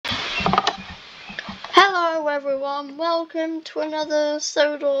everyone, welcome to another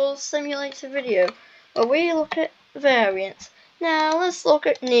Sodor simulator video where we look at variants. Now let's look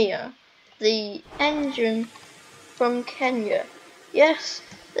at Nia, the engine from Kenya. Yes,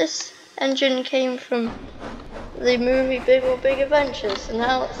 this engine came from the movie Big or Big Adventures, so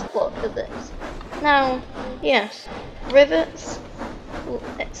now let's look at this. Now, yes, rivets,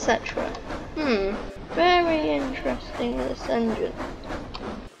 etc. Very interesting, this engine.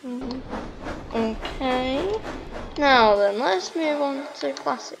 Okay, now then, let's move on to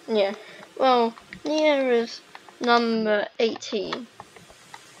classic Nia. Well, Nia is number 18.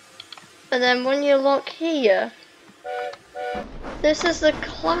 And then when you look here, this is the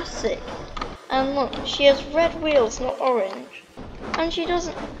classic. And look, she has red wheels, not orange. And she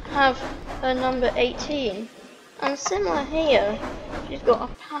doesn't have her number 18. And similar here, she's got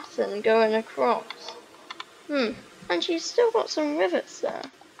a pattern going across. And she's still got some rivets there.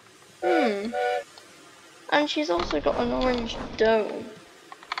 And she's also got an orange dome.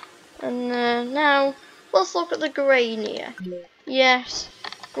 And now, let's look at the grey Nia. Yes,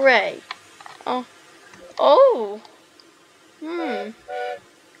 grey. Oh.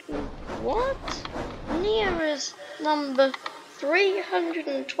 What? Nia is number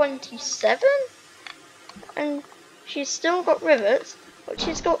 327? And she's still got rivets, but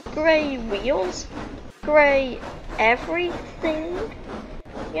she's got grey wheels, grey everything.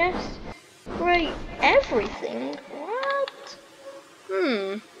 Yes, grey everything? What?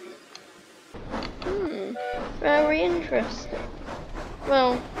 Very interesting.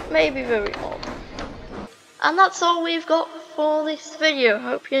 Well, maybe very odd. And that's all we've got for this video.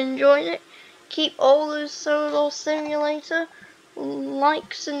 Hope you enjoyed it. Keep all those Sodor Simulator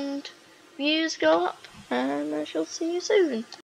likes and views go up, and I shall see you soon.